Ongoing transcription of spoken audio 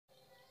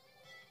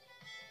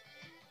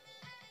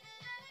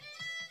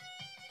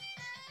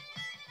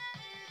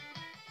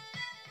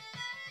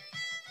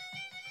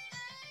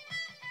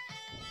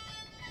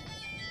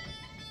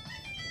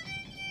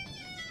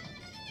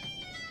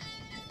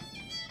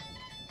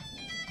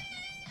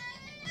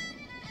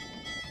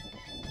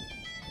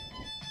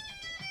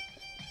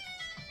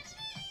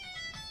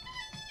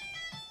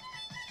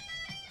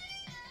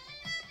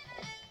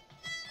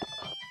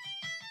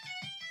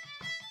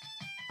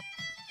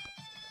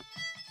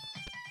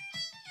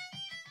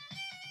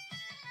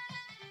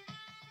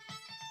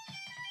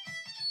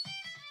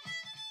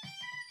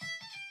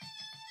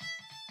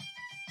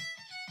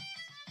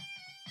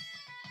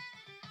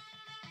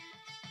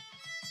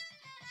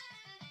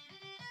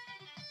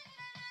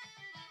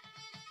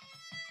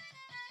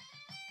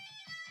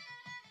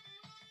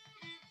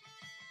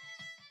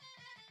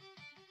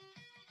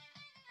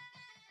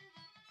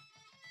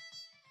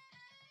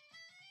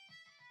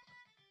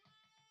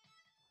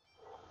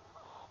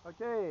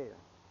Okay,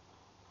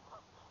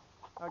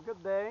 a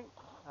good day.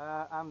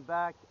 I'm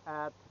back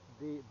at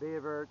the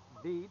Beaver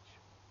Beach.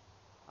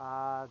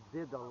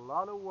 Did a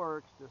lot of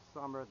works this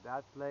summer at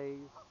that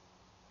place.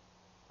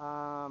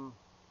 Um,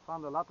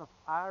 Found a lot of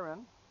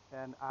iron,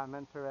 and I'm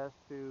interested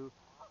to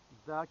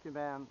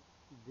document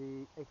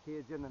the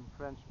Acadian and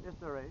French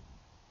history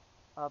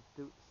up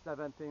to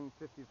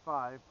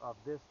 1755 of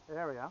this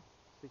area,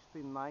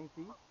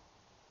 1690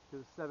 to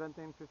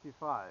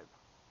 1755.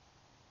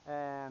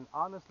 And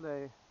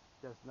honestly,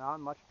 there's not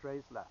much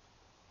trace left.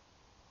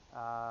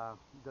 Uh,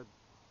 the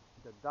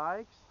The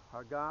dikes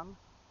are gone,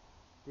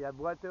 the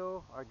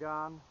abueto are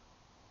gone,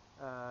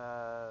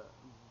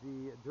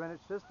 the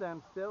drainage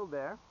system still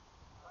there.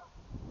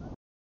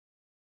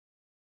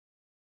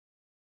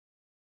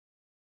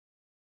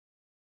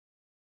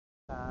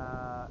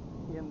 Uh,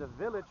 in the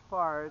village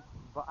part,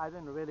 but I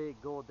didn't really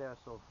go there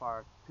so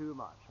far too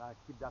much. I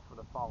keep that for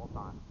the fall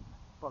time.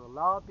 But a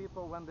lot of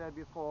people went there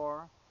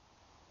before.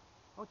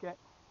 Okay,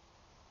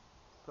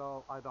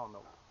 so I don't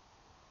know.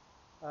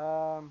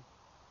 Um,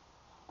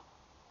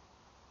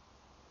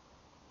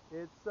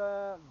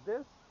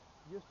 this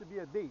used to be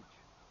a beach.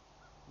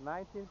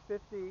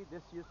 1950,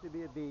 this used to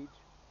be a beach.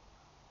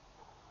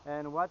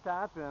 And what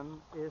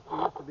happened is there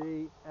used to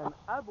be an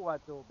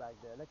abueto back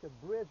there, like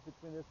a bridge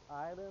between this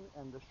island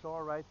and the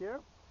shore right here.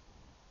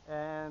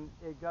 And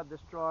it got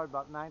destroyed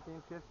about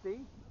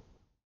 1950.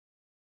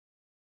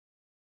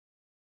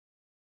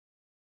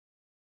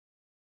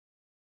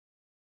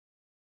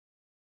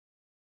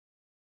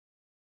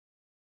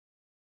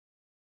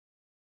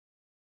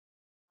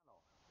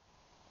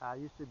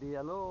 Used to be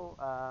a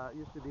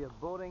used to be a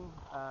boating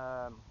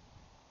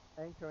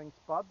anchoring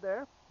spot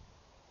there.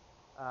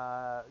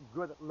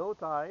 Good at low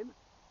tide,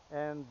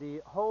 and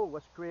the hole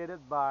was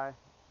created by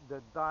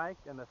the dike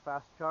and the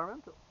fast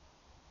current.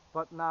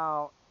 But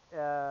now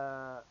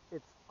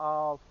it's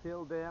all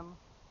filled in,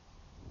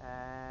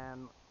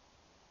 and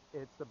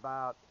it's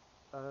about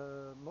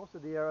most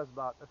of the area is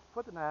about a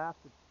foot and a half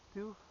to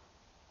 2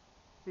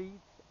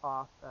 feet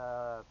of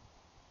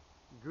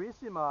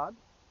greasy mud,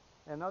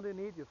 and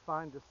underneath you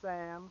find the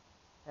sand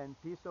and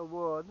piece of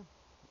wood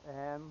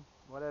and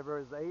whatever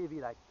is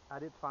heavy. Like I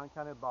did find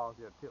cannonballs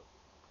here too.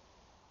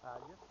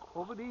 Yes.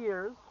 Over the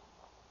years,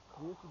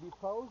 there used to be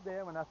poles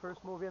there when I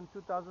first moved in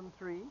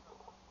 2003.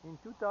 In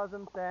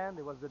 2010,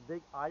 there was a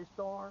big ice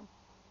storm.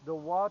 The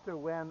water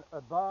went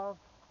above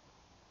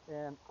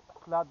and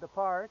flooded the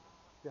park.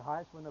 The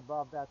ice went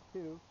above that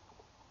too.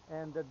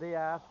 And the day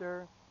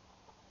after,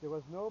 there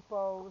was no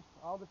post.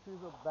 All the trees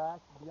were back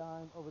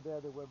behind over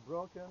there. They were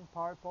broken.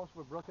 Power posts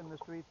were broken in the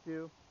street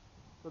too.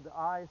 So the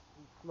ice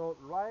flowed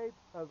right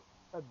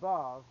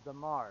above the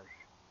marsh,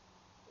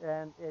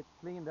 and it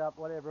cleaned up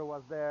whatever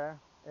was there.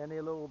 Any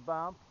little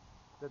bump,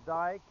 the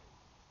dike,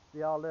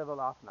 they all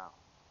level off now.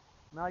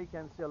 Now you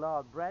can see a lot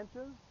of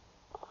branches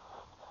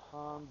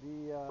on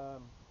the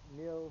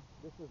Mill.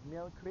 This is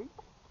Mill Creek.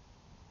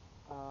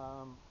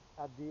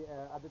 At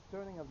the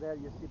turning of there,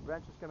 you see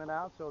branches coming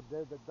out. So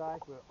there's the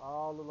dike. We're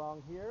all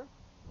along here,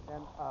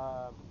 and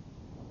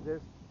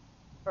this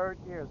earth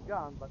here is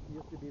gone, but it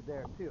used to be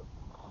there too.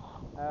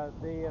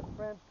 The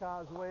French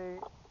Causeway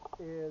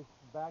is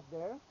back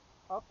there,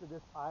 up to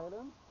this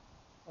island,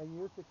 and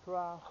used to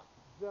cross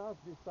just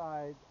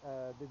beside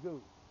the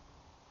goose.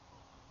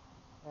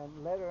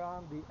 And later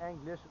on, the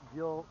English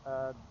built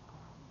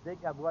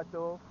Big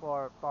Abueto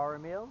for power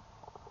mill,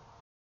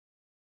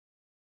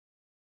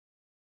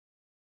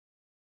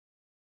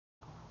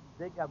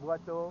 Big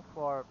Abueto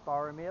for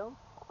power mill,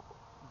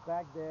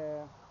 back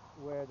there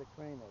where the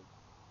crane is.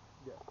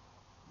 Yes,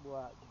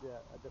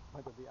 at the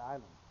point of the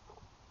island.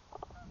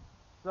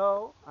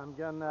 So I'm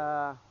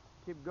gonna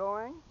keep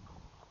going.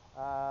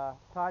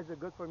 Ties are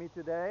good for me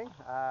today.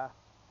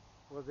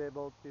 Was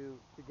able to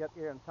get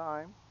here in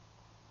time.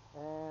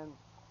 And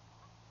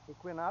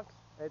Equinox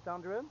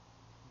 800,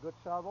 good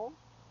shovel,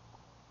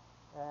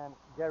 and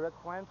Garrett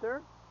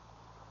pointer.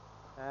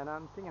 And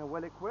I'm thinking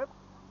well equipped.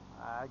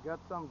 I got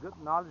some good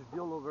knowledge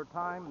built over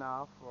time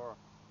now for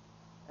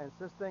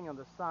insisting on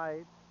the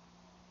site.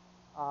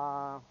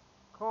 Uh,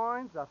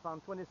 Coins, I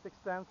found 26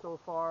 cents so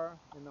far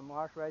in the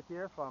marsh right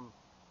here from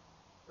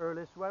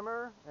early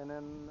swimmer, and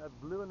then a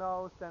blue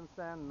nose 10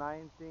 cent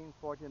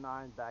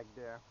 1949 back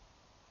there.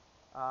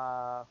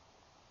 Uh,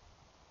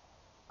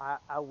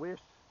 I wish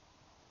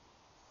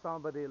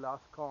somebody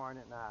lost corn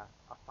and I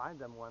find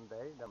them one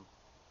day them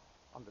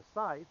on the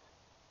site,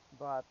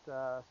 but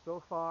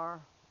so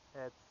far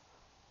it's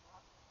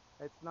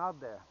it's not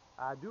there.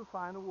 I do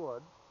find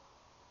wood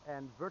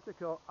and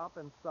vertical up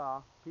and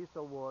saw piece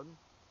of wood.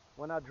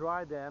 When I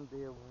dry them,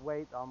 they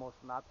weight almost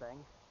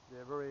nothing.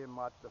 They're very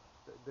much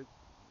the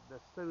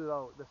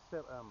cellulose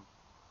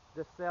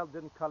the cell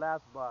didn't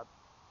collapse, but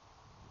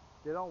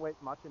they don't weigh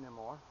much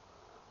anymore.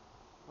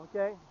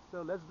 Okay,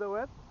 so let's do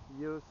it.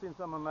 You've seen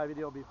some of my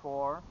video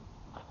before.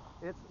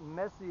 It's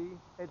messy,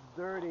 it's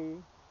dirty,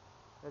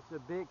 it's a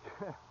big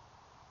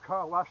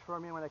car wash for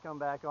me when I come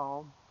back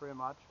home, pretty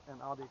much,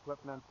 and all the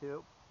equipment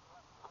too.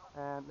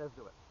 And let's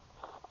do it.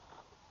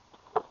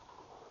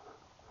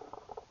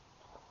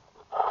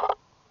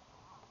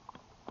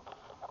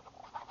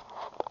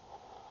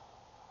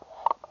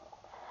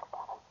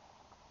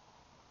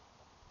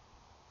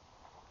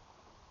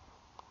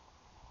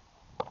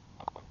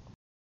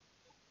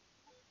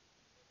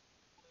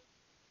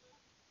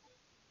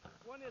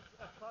 one is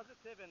a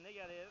positive and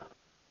negative.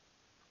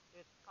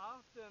 It's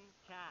often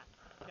cast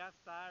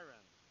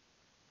iron,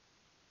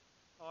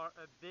 or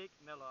a big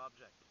metal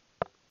object.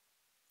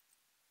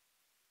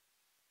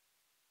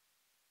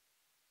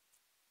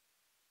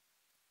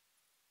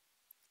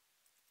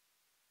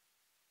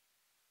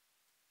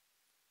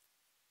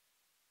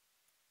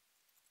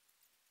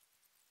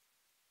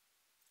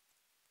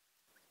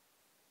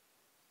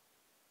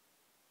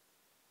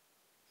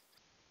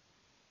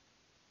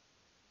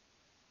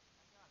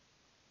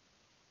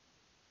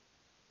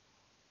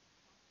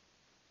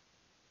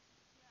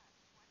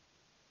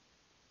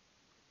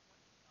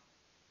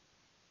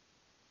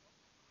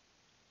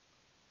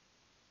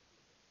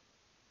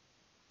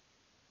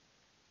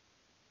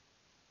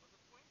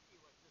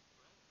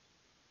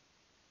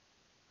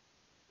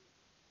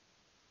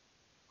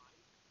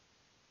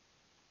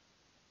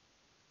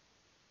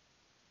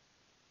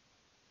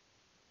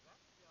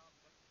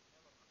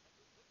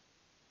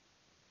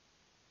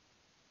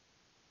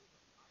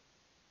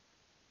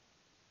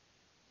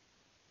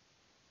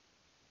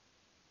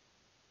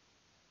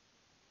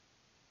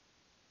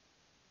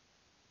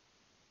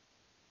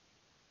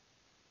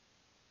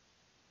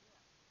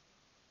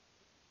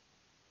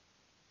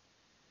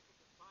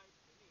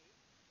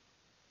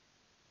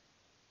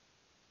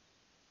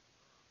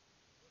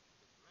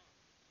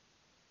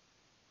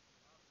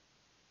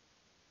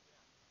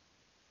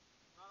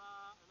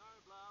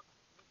 Another blob,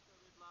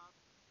 mystery blob.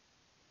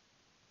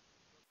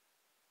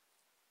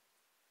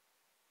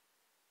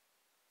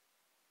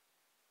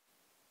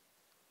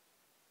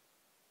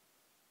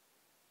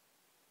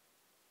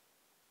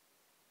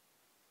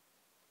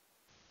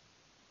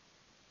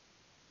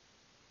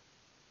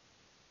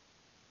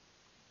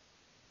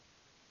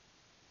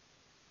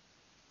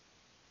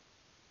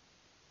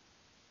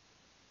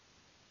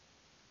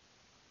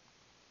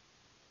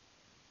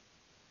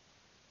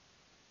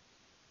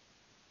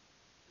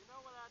 You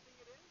know what I think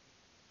it is?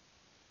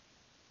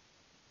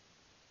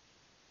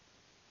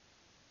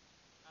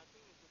 I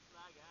think it's a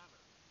slag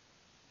hammer.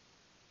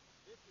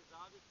 This is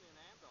obviously an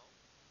handle.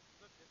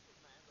 Look, this is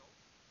an handle.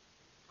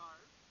 It's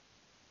carved.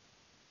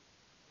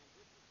 And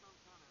this is some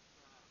kind of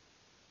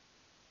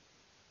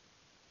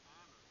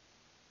hammer.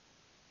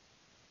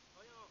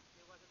 Oh, you know,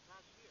 it was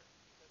attached here.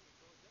 So it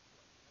goes this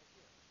way, right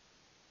here.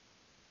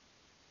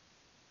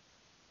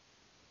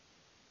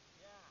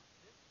 Yeah,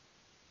 this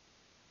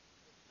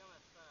is kind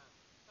of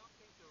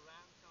something to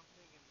ram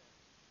something in there.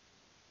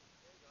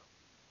 There you go.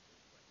 This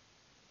way.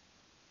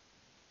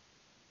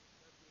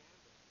 That's the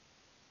handle.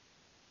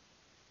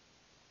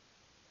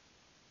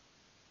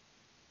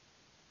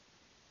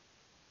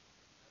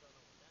 I don't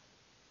know what that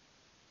is.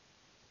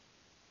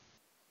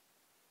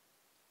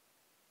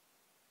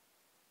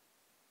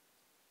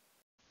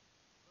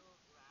 Little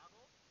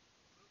gravel.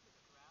 A little bit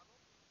of gravel.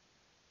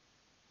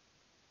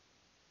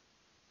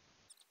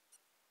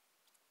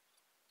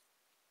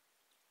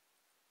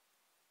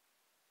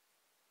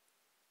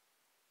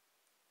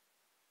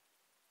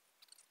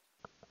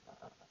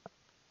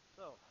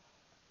 So,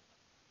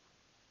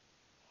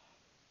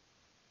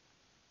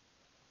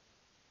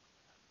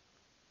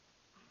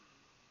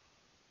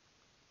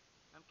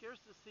 I'm curious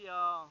to see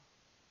how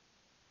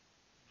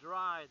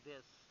dry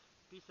this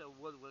piece of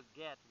wood will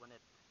get when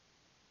it,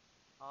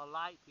 how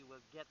light it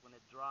will get when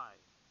it dries.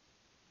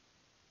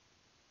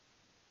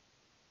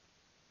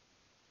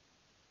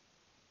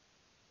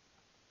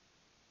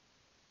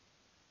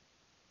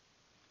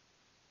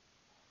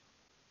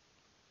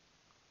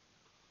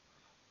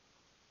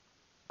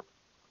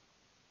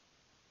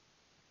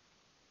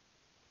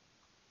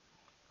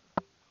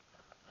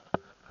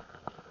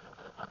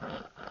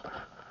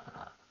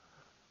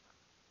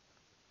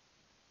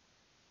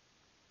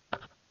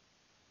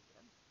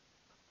 Again?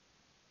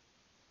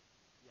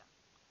 Yeah,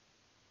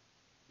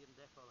 been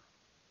there for a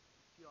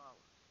few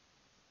hours.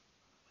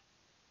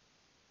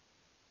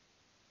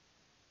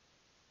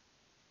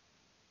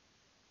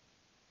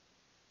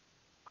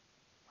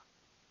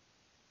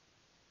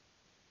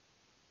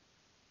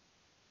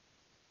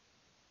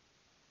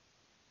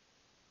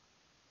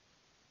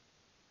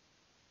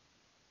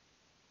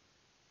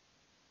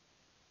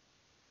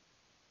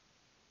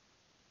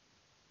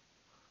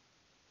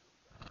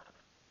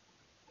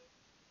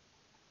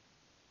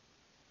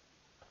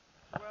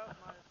 Twelve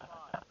minus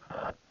five.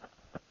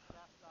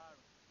 Cast iron.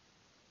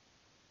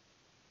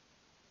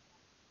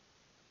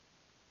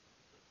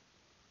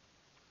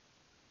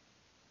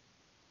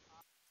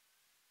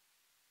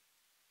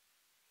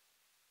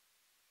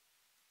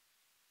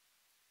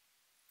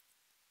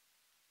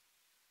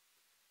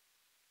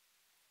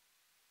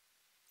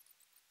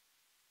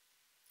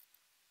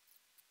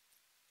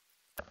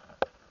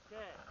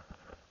 Okay,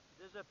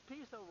 there's a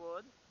piece of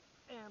wood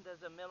and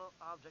there's a metal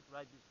object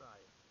right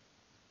beside.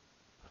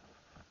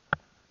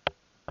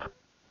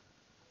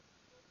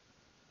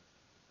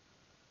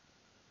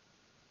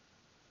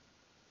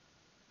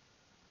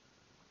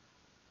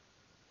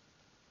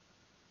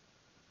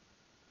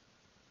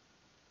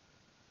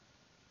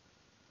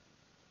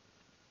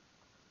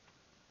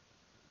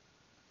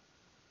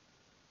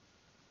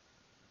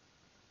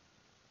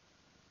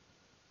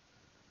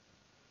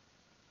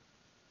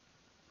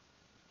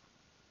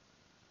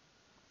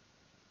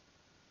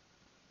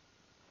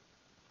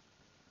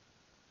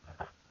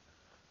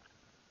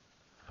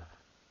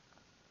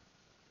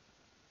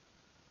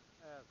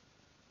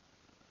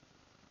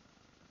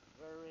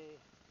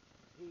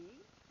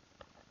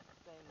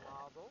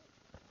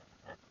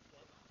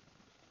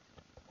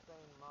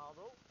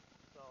 model.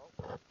 So,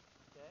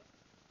 okay.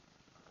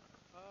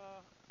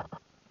 Uh,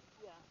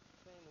 yeah,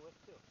 same width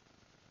too.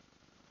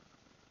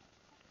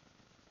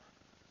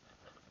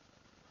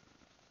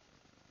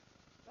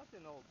 That's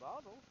an old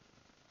bottle,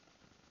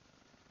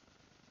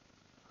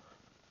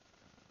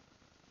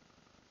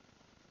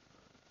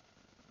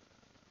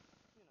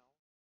 you know.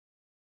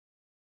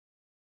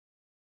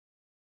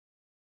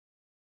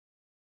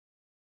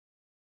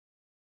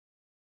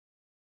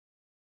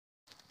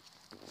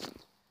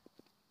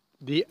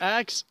 The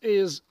axe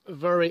is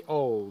very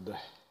old.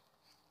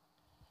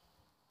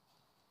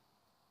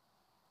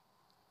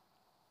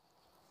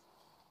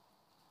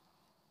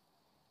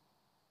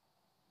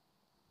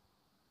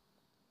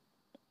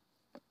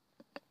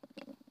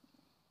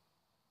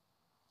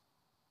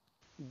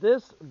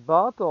 This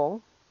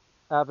bottle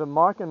have a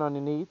marking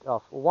underneath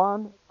of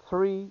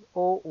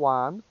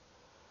 1301,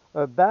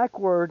 a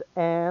backward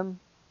and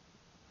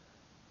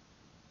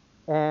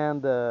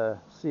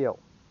seal,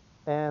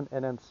 and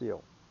then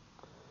seal.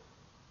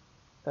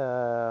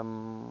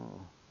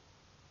 Um,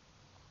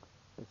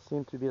 it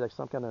seemed to be like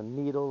some kind of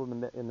needle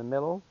in the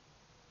middle.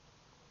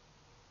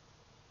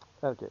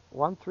 Okay,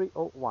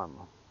 1301.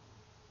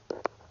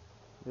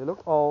 You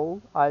look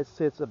old. I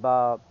say it's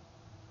about,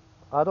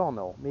 I don't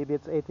know, maybe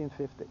it's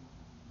 1850.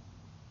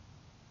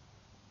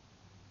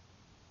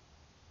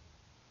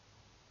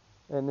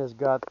 And it's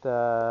got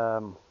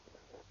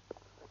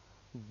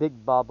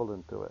big bubble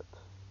into it.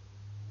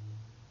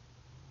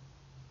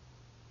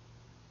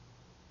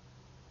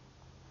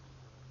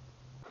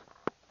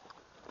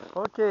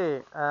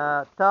 Okay,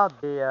 Todd,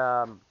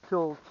 the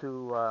tool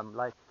to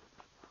like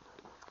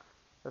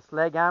a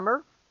sledge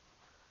hammer,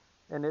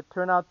 and it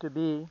turned out to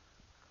be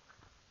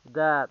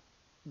that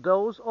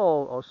those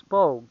all are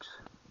spokes,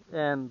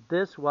 and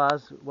this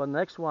was the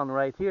next one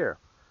right here.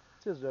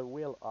 This is a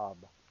wheel hub.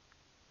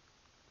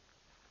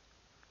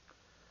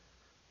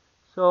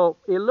 So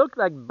it looked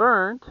like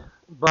burnt,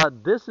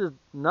 but this is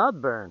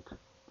not burnt.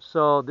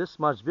 So this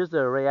must be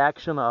the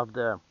reaction of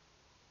the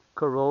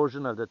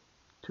corrosion of the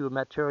two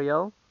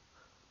material,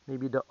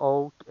 maybe the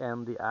oak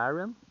and the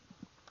iron.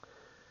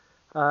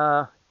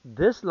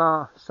 This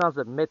sounds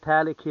like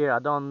metallic here. I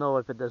don't know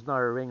if it does not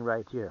a ring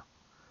right here.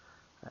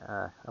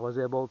 I was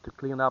able to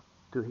clean up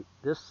to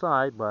this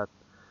side, but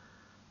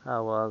I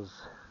was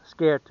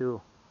scared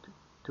to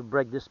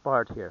break this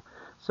part here.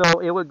 So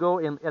it will go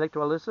in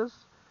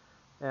electrolysis,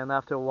 and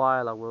after a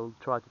while I will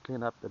try to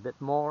clean up a bit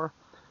more,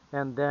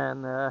 and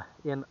then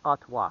in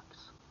hot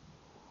wax.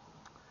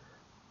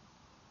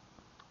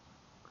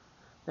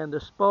 And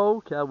the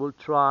spoke I will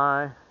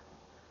try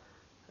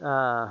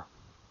uh,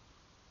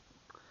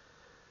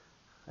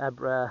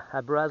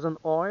 abrasion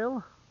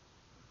oil,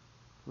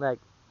 like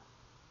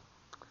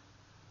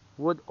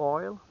wood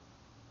oil.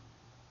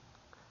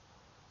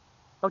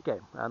 Okay,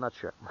 I'm not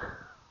sure.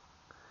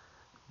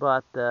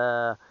 But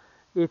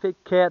if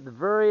it get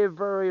very,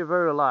 very,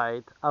 very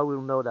light, I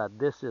will know that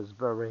this is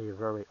very,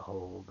 very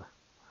old.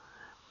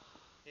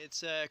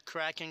 It's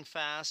cracking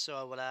fast, so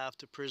I would have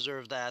to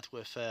preserve that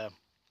with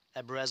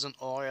abrasion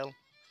oil.